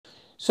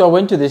So I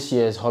went to this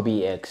year's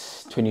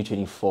HobbyX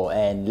 2024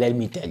 and let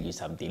me tell you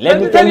something.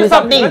 Let me tell you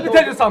something.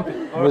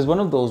 It was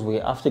one of those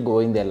where after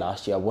going there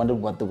last year, I wondered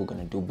what they were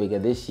going to do bigger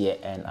this year,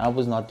 and I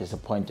was not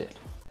disappointed.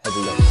 Have a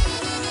look.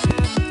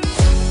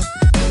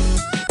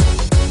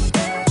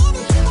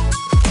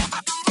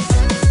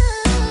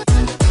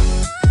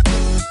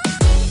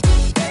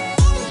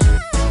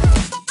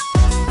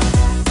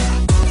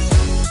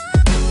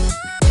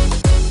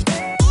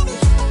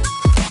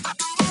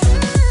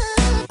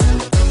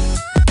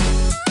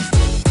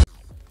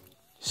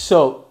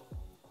 So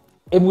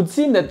it would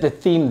seem that the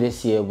theme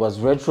this year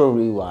was Retro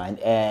Rewind,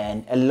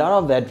 and a lot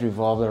of that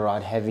revolved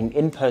around having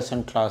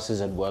in-person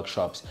classes and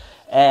workshops,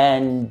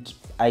 and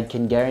I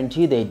can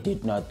guarantee they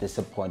did not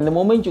disappoint. The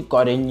moment you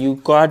got in,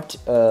 you got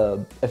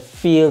a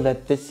feel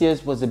that this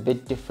year's was a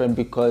bit different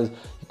because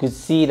you could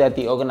see that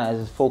the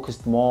organizers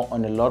focused more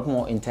on a lot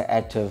more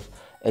interactive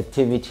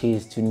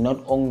activities to not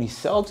only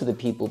sell to the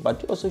people but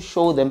to also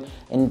show them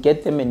and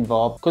get them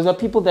involved, because there are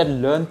people that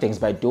learn things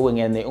by doing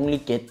it and they only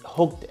get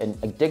hooked and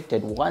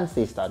addicted once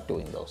they start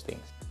doing those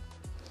things.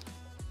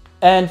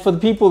 And for the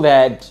people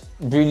that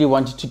really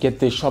wanted to get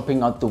their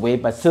shopping out the way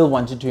but still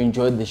wanted to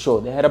enjoy the show,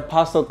 they had a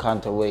parcel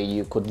counter where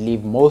you could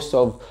leave most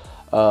of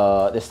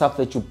the stuff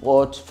that you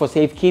bought for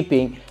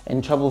safekeeping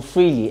and travel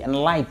freely and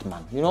light,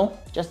 man, you know,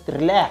 just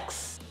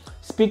relax.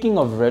 Speaking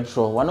of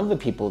retro, one of the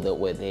people that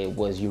were there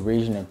was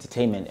Eurasian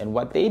Entertainment, and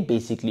what they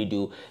basically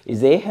do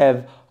is they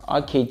have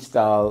arcade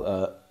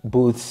style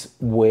booths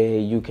where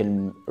you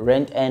can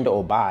rent and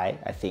or buy,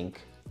 I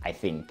think, I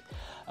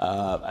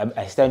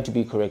stand to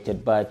be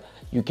corrected, but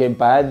you can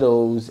buy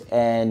those,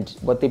 and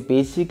what they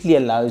basically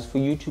allow is for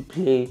you to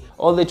play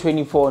all the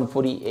 24 and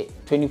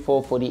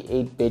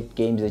 48-bit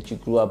games that you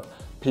grew up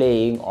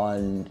playing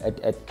on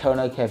at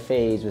corner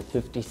cafes with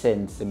 50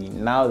 cents. I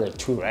mean, now they're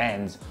 2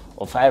 rands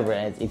or 5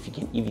 rands if you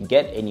can even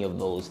get any of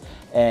those.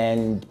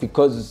 And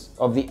because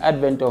of the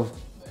advent of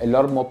a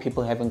lot more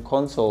people having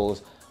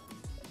consoles,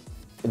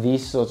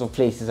 these sorts of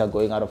places are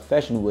going out of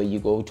fashion where you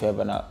go to have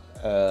an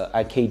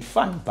arcade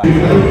fun. But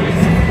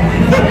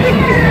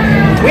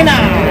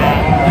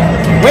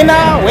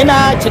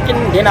winner,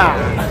 chicken dinner.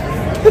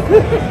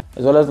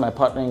 As well as my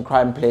partner in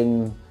crime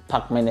playing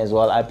Pac-Man as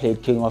well. I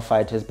played King of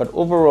Fighters, but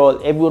overall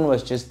everyone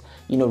was just,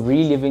 you know,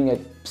 reliving a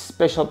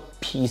special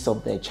piece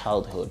of their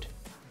childhood.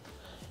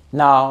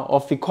 Now,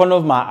 off the corner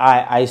of my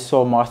eye, I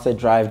saw Master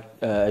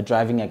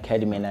Driving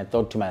Academy, and I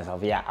thought to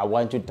myself, yeah, I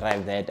want to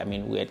drive that. I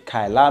mean, we're at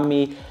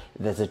Kailami,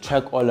 there's a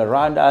track all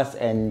around us,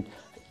 and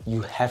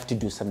you have to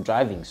do some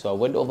driving. So I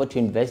went over to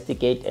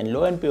investigate, and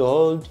lo and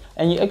behold,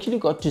 and you actually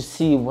got to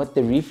see what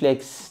the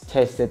reflex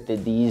test that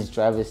these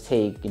drivers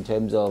take in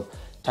terms of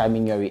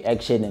timing your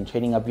reaction and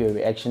training up your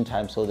reaction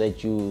time so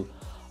that you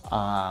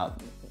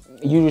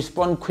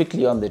respond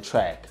quickly on the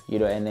track, you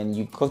know, and then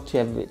you got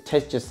to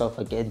test yourself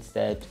against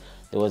that.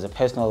 There was a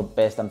personal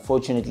best.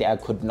 Unfortunately, I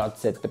could not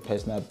set the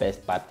personal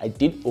best, but I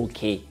did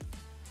okay.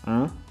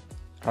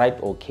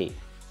 Right, okay.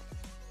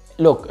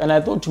 Look, and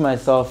I thought to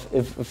myself,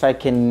 if I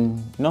can,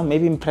 you know,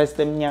 maybe impress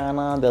them,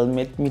 they'll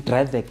make me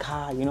drive the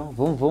car, you know,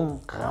 boom,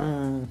 boom.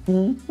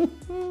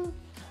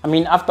 I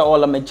mean, after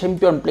all, I'm a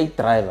champion plate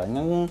driver.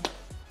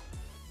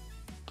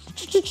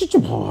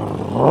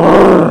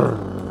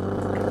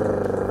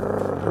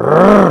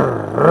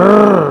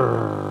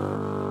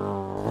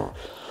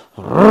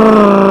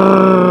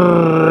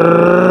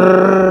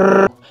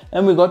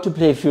 And we got to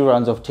play a few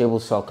rounds of table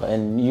soccer,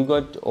 and you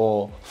got,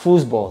 or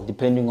foosball,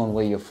 depending on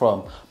where you're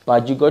from.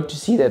 But you got to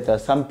see that there are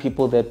some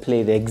people that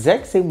play the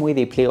exact same way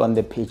they play on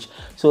the pitch.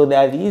 So there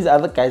are these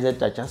other guys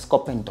that are just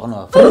cop and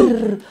donor,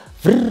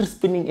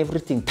 spinning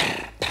everything.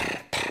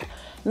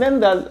 And then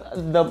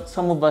there are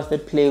some of us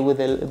that play with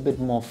a little bit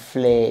more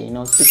flair, you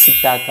know,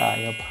 tiki-taka,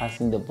 you're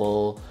passing the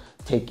ball,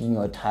 taking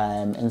your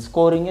time and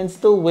scoring and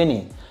still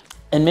winning.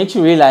 And makes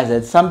you realize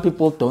that some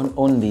people don't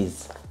own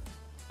these.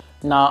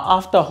 Now,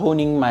 after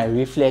honing my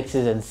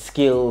reflexes and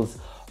skills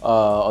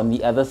on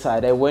the other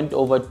side, I went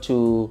over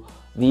to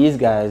these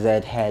guys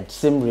that had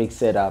sim rigs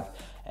set up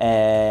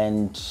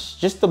and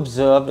just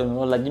observed and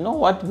were like, you know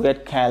what, we're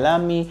at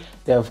Kailami,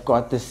 they've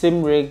got the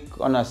sim rig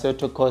on a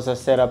Assetto Corsa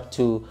set up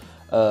to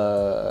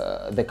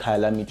the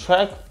Kailami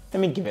track.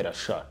 Let me give it a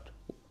shot,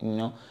 you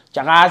know.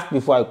 Just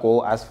before I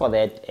go, ask for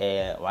that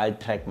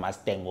wild track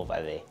Mustang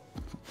over there.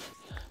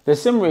 The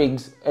sim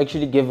rigs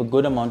actually give a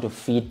good amount of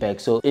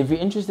feedback, so if you're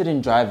interested in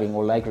driving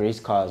or like race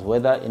cars,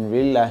 whether in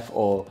real life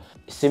or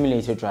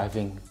simulator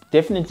driving,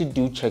 definitely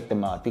do check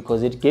them out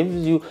because it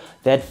gives you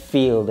that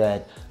feel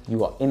that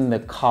you are in the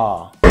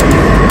car.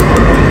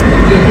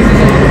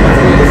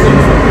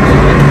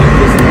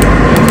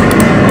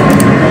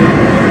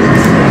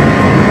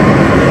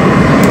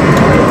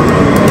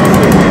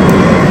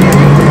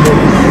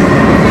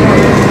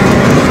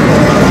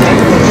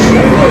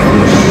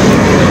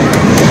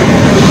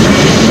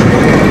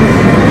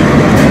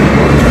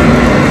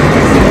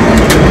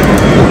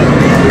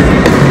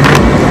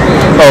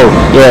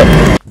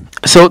 Yeah,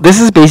 so this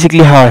is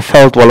basically how I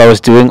felt while I was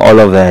doing all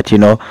of that, you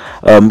know,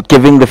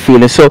 giving the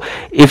feeling. So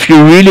if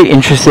you're really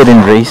interested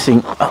in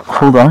racing,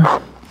 hold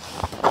on.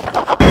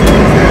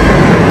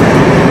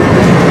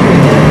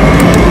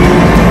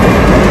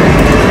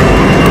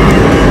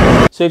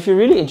 So if you're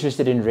really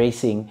interested in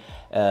racing,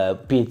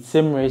 be it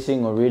sim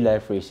racing or real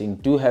life racing,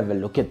 do have a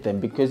look at them,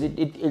 because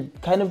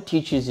it kind of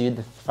teaches you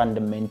the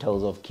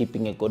fundamentals of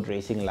keeping a good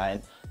racing line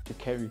to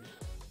carry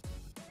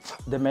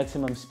the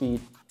maximum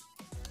speed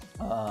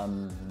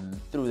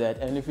through that.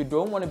 And if you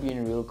don't want to be in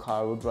a real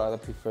car, would rather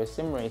prefer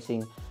sim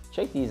racing,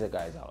 check these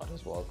guys out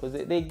as well, because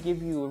they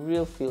give you a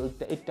real feel.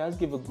 It does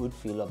give a good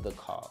feel of the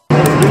car.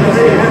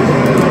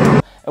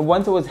 And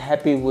once I was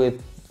happy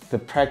with the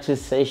practice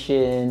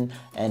session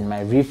and my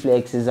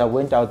reflexes, I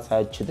went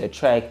outside to the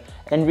track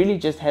and really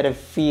just had a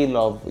feel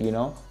of, you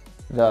know,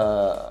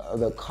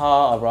 the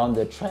car around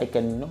the track,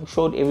 and, you know,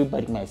 showed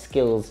everybody my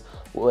skills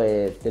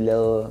with the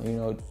little, you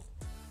know,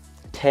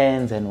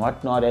 turns and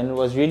whatnot, and it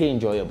was really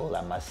enjoyable,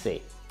 I must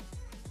say.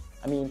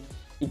 I mean,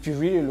 if you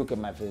really look at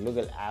my face,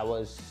 I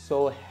was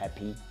so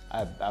happy.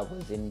 I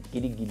was in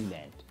giddy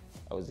land.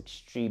 I was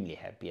extremely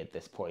happy at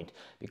this point,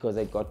 because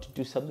I got to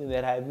do something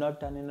that I have not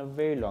done in a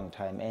very long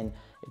time. And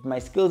if my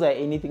skills are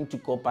anything to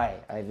go by,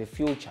 I have a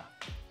future.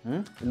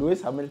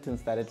 Lewis Hamilton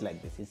started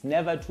like this. It's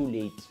never too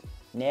late.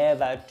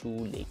 Never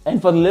too late. And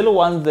for the little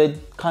ones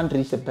that can't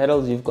reach the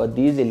pedals, you've got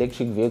these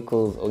electric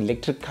vehicles or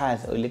electric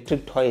cars or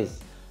electric toys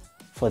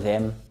for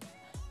them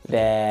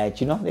that,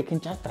 you know, they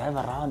can just drive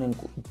around and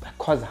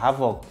cause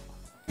havoc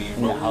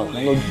in the house.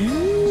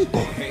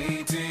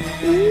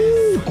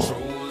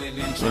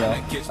 You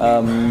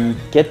know,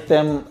 get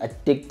them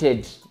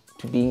addicted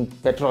to being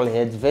petrol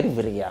heads very,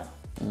 very young.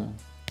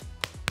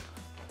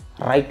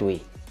 Right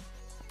way.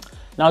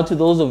 Now, to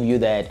those of you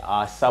that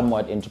are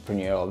somewhat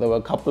entrepreneurial, there were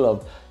a couple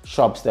of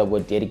shops that were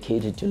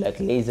dedicated to like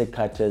laser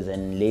cutters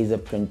and laser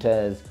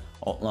printers,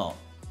 or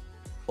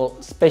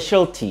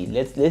specialty,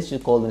 let's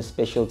just call them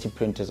specialty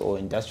printers or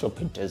industrial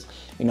printers,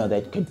 you know,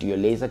 that could do your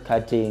laser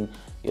cutting,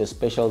 your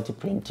specialty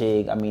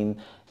printing. I mean,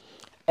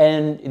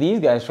 and these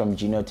guys from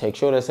Genotech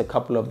showed us a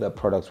couple of their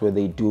products where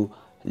they do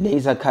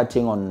laser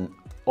cutting on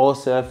all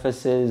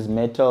surfaces,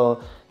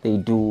 metal. They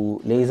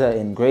do laser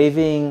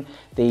engraving.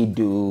 They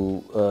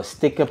do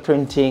sticker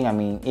printing. I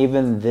mean,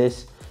 even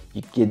this,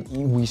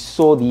 we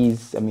saw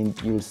these. I mean,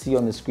 you'll see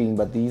on the screen,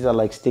 but these are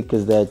like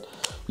stickers that,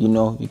 you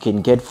know, you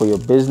can get for your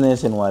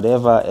business and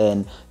whatever.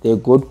 And they're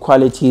good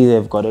quality.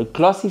 They've got a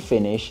glossy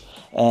finish,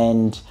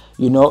 and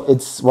you know,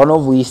 it's one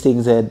of these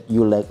things that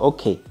you're like,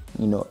 okay,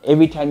 you know,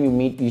 every time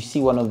you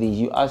see one of these,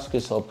 you ask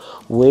yourself,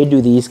 where do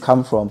these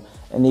come from?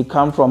 And they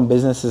come from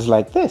businesses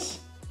like this,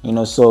 you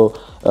know. So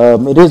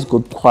it is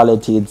good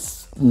quality.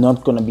 It's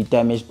not going to be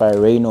damaged by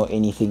rain or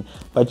anything.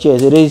 But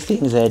yes, it is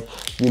things that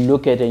you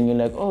look at and you're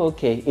like, oh,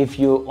 okay. If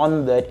you're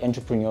on that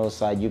entrepreneurial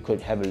side, you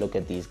could have a look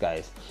at these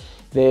guys.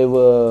 There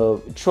were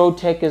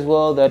Trotac as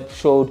well that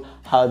showed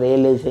how their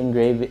laser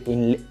engraver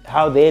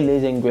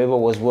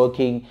was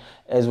working,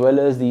 as well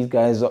as these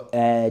guys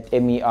at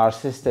MER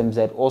Systems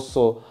that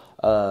also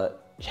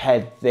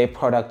had their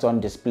products on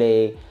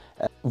display.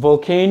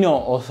 Volkano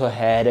also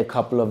had a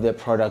couple of their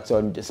products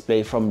on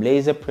display, from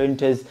laser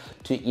printers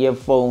to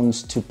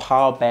earphones to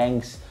power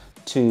banks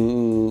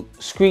to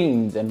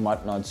screens and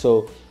whatnot.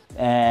 So,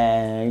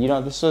 and you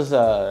know, this was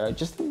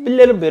just a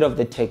little bit of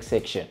the tech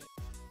section.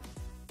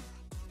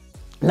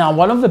 Now,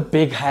 one of the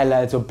big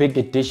highlights or big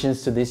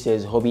additions to this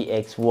year's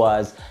HobbyX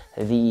was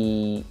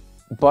the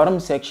bottom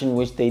section,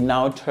 which they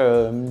now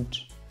termed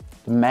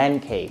the man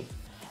cave.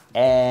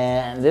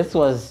 And this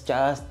was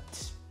just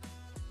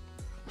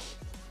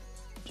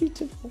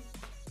beautiful.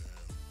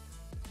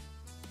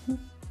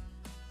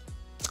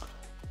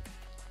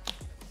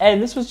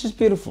 And this was just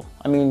beautiful.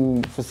 I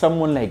mean, for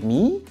someone like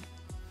me,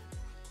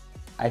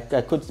 I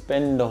could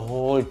spend the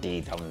whole day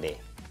down there.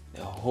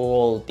 The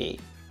whole day.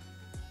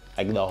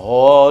 Like the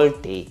whole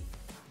day.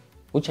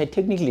 Which I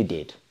technically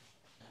did.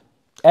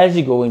 As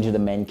you go into the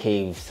man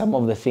cave, some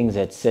of the things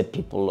that set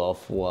people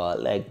off were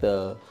like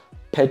the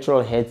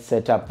petrol head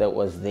setup that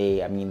was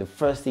there. I mean, the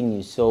first thing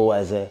you saw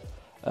was an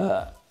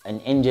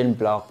engine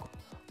block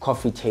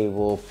coffee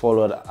table,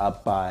 followed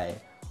up by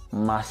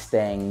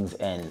Mustangs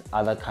and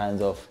other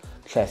kinds of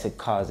classic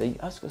cars. And you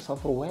ask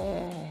yourself, oh,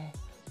 where?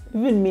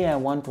 Even me, I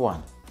want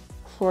one.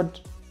 Ford,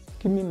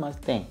 give me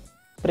Mustang,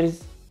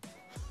 please.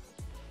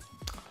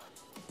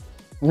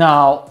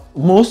 Now,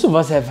 most of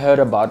us have heard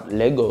about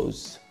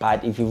Legos,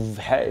 but if you've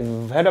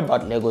heard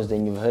about Legos,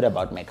 then you've heard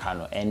about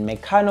Meccano. And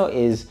Meccano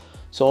is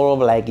sort of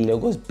like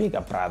Lego's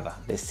bigger brother,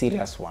 the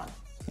serious one.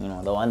 You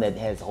know, the one that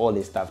has all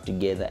this stuff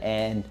together.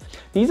 And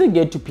these are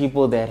geared to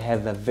people that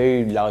have a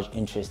very large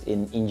interest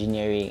in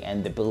engineering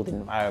and the built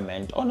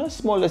environment on a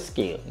smaller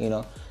scale, you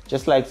know.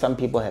 Just like some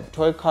people have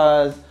toy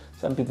cars,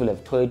 some people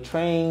have toy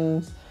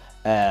trains.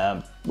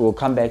 We'll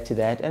come back to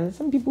that. And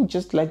some people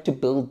just like to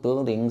build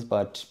buildings,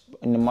 but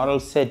in a model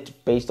set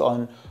based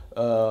on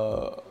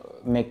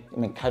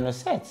Meccano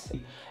sets.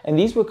 And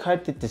these were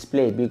currently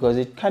displayed because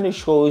it kind of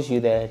shows you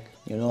that,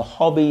 you know,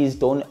 hobbies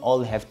don't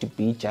all have to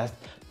be just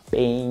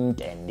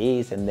paint and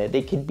this and that.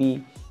 They could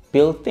be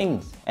built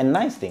things and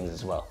nice things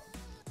as well.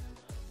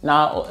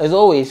 Now, as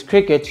always,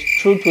 Cricut,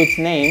 true to its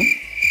name,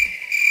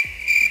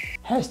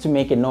 has to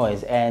make a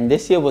noise, and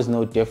this year was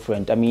no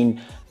different. I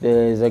mean,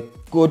 there's a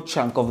good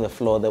chunk of the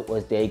floor that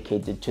was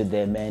dedicated to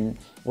them. And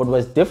what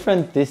was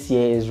different this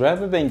year is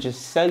rather than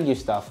just sell you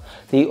stuff,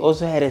 they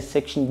also had a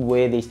section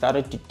where they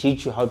started to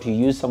teach you how to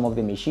use some of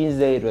the machines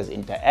there. It was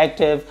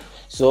interactive,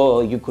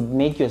 so you could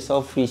make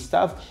yourself free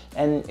stuff.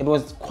 And it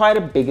was quite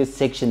a bigger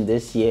section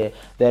this year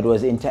that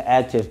was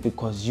interactive,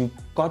 because you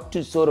got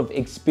to sort of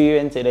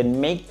experience it and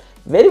make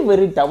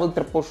very double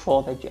triple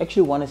sure that you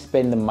actually want to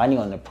spend the money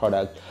on a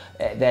product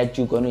that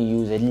you're going to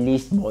use at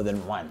least more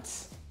than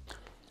once.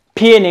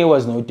 P&A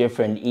was no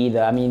different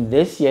either. I mean,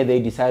 this year they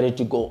decided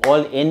to go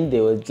all in.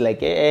 They were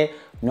like,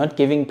 not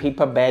giving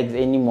paper bags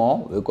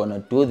anymore. We're going to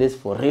do this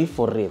for real,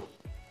 for real.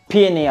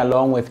 P&A,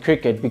 along with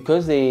Cricut,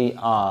 because they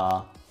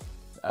are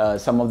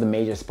some of the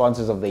major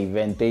sponsors of the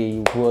event,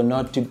 they were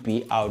not to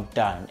be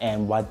outdone.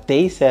 And what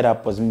they set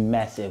up was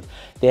massive.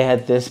 They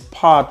had this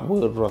part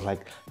where it was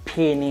like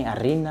P&A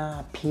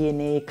Arena,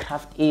 P&A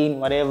Craft In,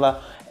 whatever.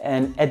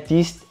 And at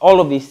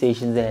all of these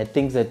stations, they had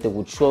things that they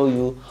would show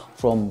you,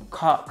 from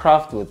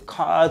craft with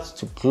cards,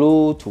 to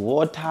glue, to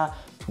water,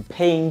 to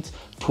paint,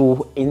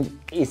 to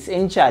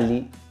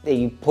essentially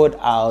they put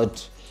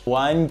out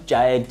one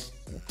giant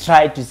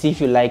try to see if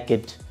you like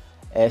it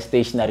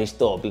stationery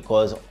store,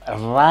 because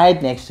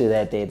right next to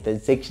that, the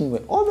section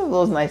where all of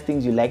those nice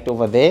things you liked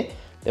over there,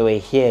 they were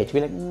here. To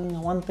be like, I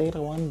want that, I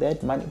want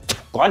that, money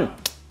gone.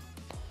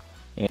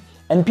 Yeah.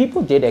 And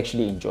people did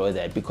actually enjoy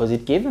that, because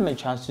it gave them a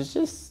chance to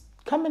just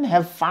come and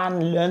have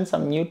fun, learn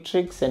some new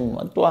tricks and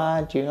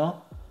what, you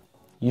know,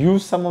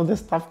 use some of the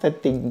stuff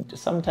that they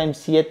sometimes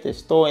see at the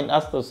store and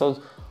ask themselves,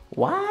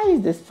 why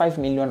is this 5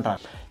 million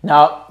rand?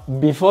 Now,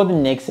 before the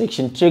next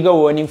section, trigger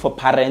warning for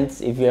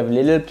parents. If you have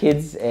little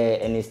kids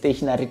and a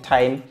stationary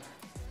time,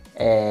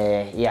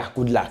 yeah,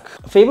 good luck.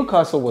 Faber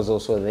Castle was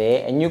also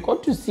there, and you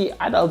got to see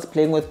adults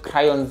playing with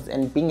crayons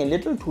and being a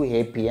little too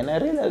happy. And I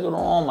realized,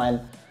 oh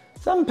man,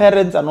 some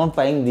parents are not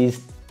buying these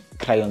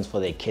crayons for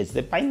their kids.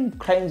 They're buying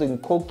crayons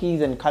and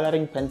cookies and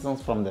coloring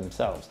pencils from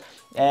themselves,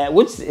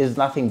 which is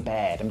nothing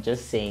bad. I'm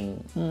just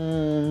saying,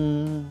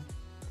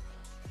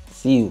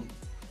 see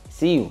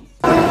you.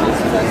 I'm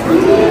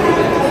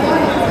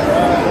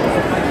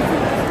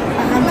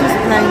just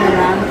playing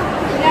around.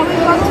 Yeah, we've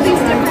got these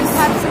different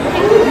types of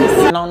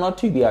things. Now, not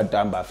to be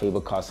outdone by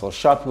Faber Castle,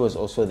 Sharpie was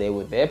also there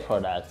with their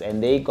products,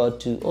 and they got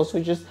to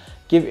also just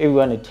give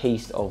everyone a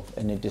taste of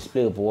and a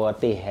display of what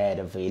they had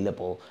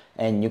available,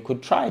 and you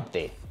could try it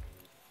there.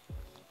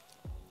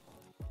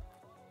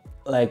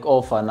 Like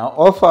Olfa. Now,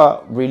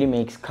 Olfa really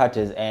makes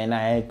cutters, and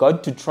I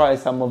got to try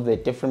some of the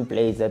different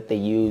blades that they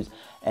use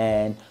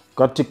and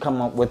got to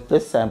come up with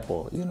this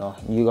sample. You know,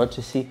 you got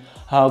to see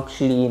how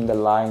clean the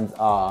lines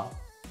are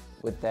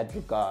with that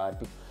regard.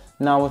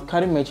 Now, with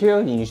cutting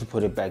material, you need to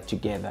put it back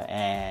together,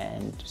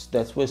 and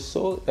that's where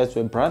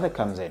brother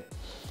comes in.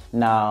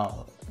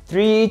 Now,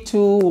 3,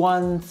 2,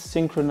 1,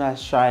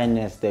 synchronized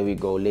shyness. There we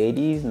go,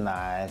 ladies.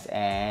 Nice,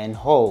 and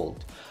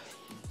hold.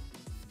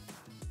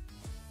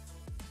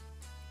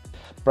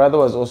 Brother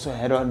was also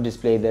had on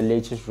display the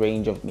latest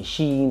range of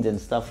machines and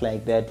stuff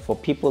like that for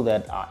people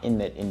that are in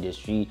that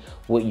industry,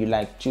 where you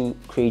like to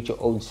create your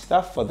own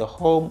stuff for the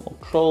home or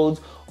clothes,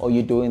 or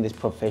you're doing this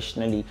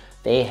professionally.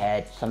 They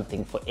had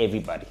something for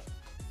everybody.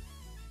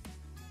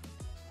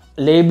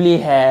 Labely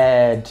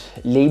had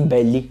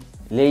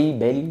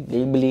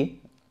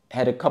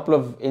a couple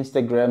of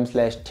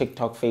Instagram /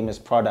 TikTok famous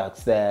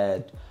products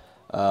that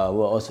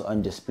were also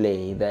on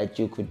display that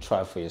you could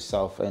try for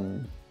yourself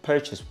and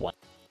purchase one.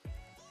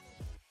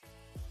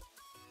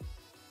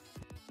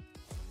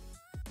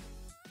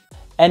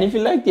 And if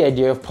you like the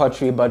idea of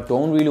pottery but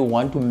don't really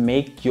want to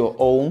make your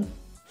own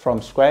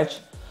from scratch,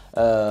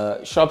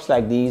 shops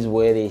like these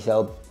where they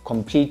sell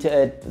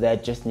completed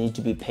that just need to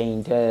be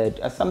painted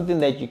are something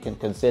that you can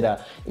consider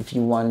if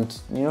you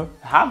want, you know,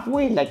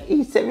 halfway, like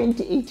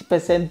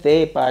 70–80%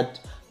 there,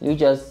 but you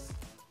just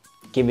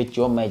give it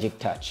your magic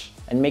touch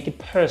and make it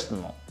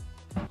personal.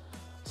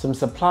 Some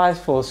supplies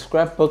for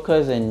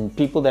scrapbookers and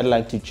people that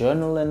like to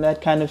journal and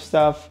that kind of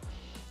stuff.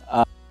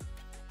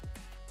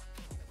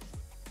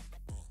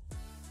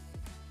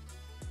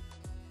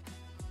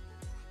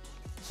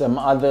 Some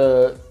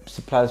other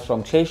supplies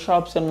from clay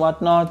shops and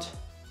whatnot.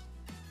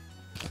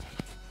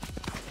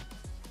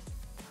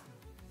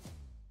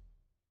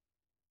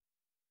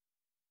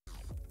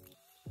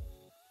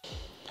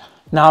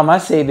 Now, I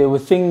must say there were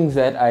things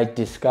that I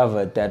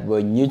discovered that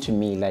were new to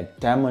me, like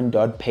diamond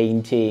dot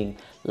painting,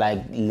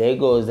 like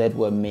Legos that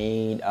were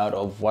made out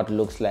of what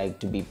looks like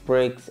to be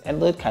bricks,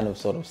 and that kind of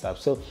sort of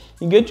stuff. So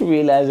you get to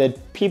realize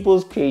that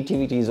people's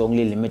creativity is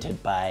only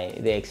limited by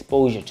their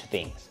exposure to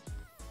things.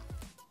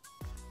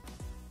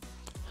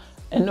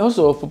 And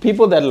also for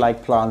people that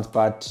like plants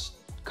but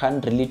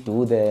can't really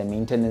do the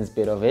maintenance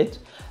bit of it,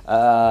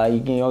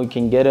 you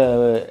can get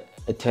a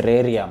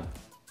terrarium,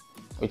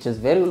 which is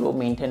very low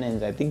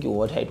maintenance. I think you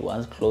water it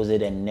once, close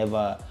it, and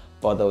never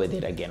bother with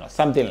it again, or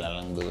something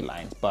along those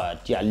lines.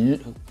 But yeah,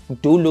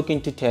 do look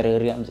into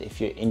terrariums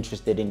if you're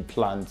interested in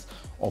plants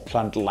or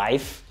plant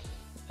life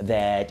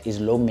that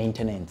is low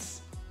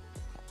maintenance.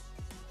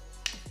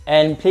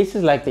 And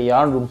places like the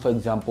yarn room, for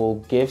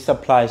example, give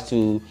supplies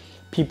to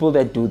people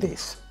that do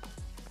this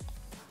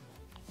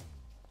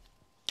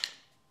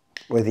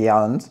with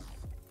yarns,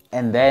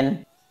 and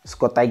then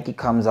Skotaiki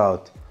comes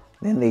out,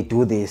 then they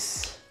do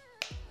this,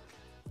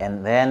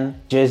 and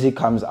then jersey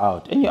comes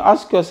out, and you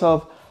ask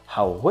yourself,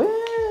 how,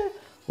 where,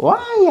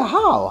 why,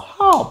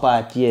 how?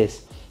 But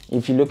yes,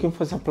 if you're looking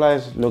for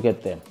suppliers, look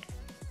at them.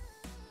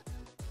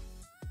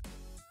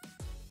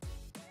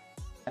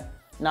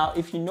 Now,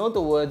 if you know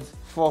the words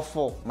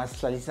 4-4,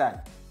 Maslalisan,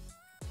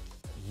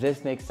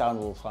 this next sound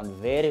will sound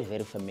very,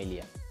 very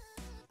familiar.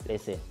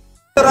 Listen.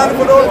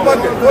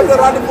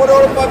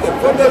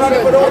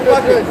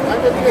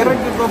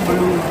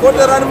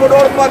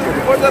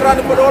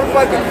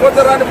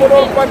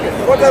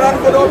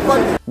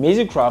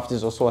 Maizey Craft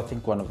is also, I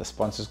think, one of the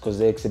sponsors because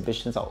their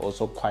exhibitions are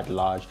also quite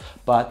large,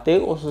 but they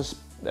also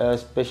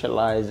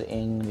specialize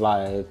in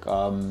like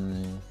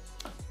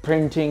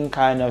printing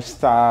kind of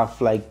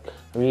stuff, like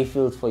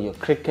refills for your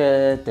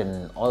Cricut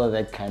and all of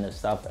that kind of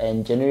stuff,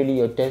 and generally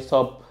your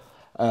desktop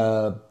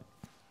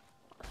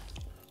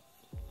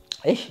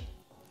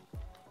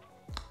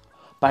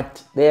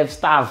but they have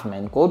staff,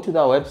 man. Go to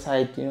their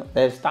website, you know,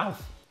 they have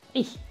staff.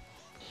 And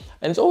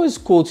it's always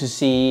cool to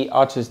see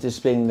artists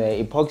displaying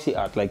their epoxy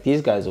art like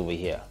these guys over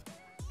here.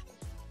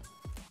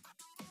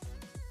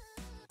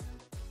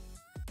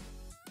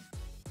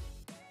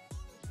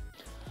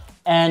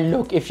 And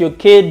look, if your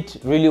kid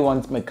really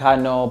wants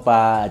Meccano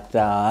but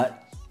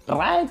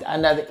right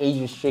under the age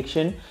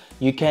restriction,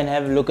 you can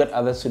have a look at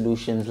other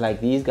solutions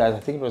like these guys. I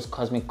think it was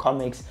Cosmic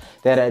Comics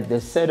that had the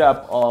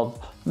setup of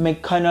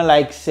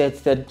Meccano-like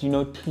sets that, you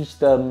know, teach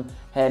them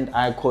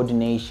hand-eye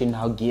coordination,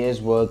 how gears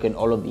work and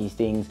all of these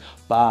things,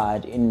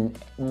 but in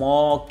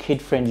more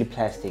kid-friendly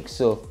plastic.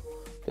 So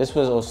this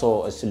was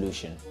also a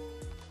solution.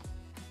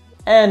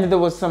 And there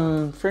was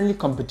some friendly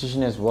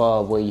competition as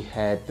well, where you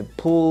had the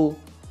pool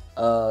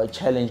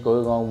challenge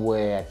going on,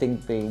 where I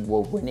think they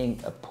were winning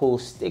a pool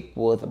stick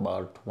worth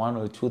about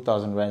 1,000 or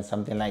 2,000 rand,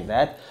 something like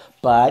that.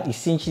 But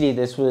essentially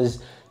this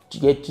was to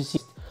get to see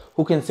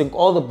who can sink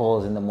all the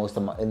balls in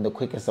the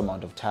quickest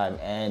amount of time.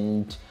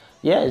 And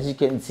yeah, as you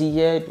can see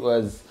here, it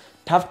was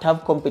tough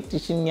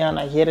competition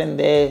here and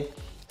there.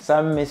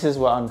 Some misses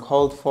were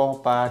uncalled for,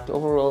 but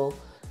overall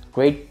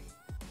great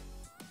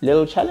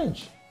little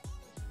challenge.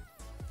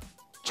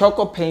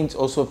 Tjoko Paints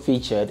also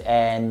featured,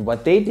 and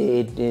what they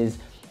did is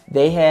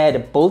they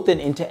had both an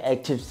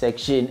interactive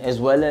section as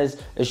well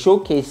as a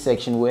showcase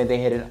section where they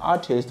had an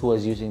artist who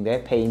was using their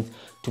paints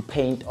to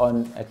paint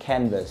on a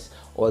canvas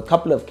or a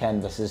couple of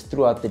canvases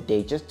throughout the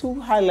day, just to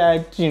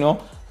highlight, you know,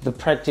 the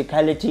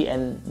practicality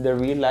and the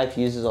real life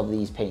uses of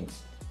these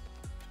paints.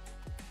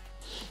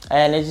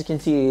 And as you can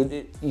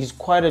see, he's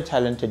quite a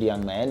talented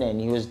young man and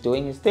he was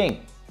doing his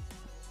thing.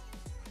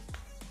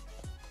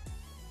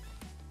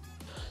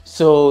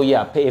 So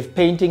yeah, if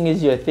painting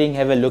is your thing,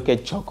 have a look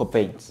at Tjoko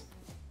Paints.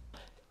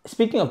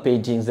 Speaking of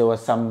paintings, there were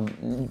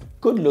some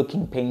good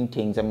looking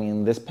paintings. I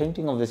mean, this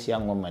painting of this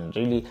young woman,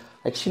 really,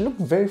 like, she looked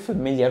very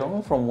familiar. I don't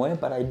know from where,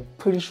 but I'm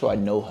pretty sure I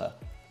know her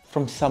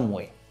from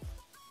somewhere.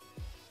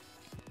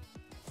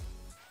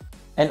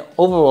 And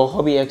overall,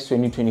 HobbyX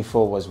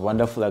 2024 was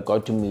wonderful. I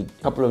got to meet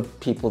a couple of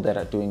people that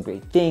are doing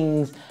great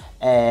things.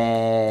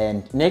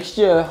 And next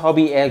year,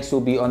 HobbyX will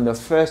be on the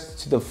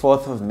 1st to the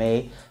 4th of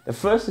May. The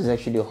 1st is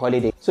actually a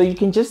holiday, so you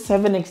can just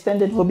have an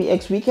extended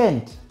HobbyX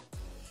weekend.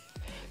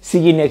 See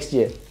you next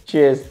year.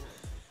 Cheers.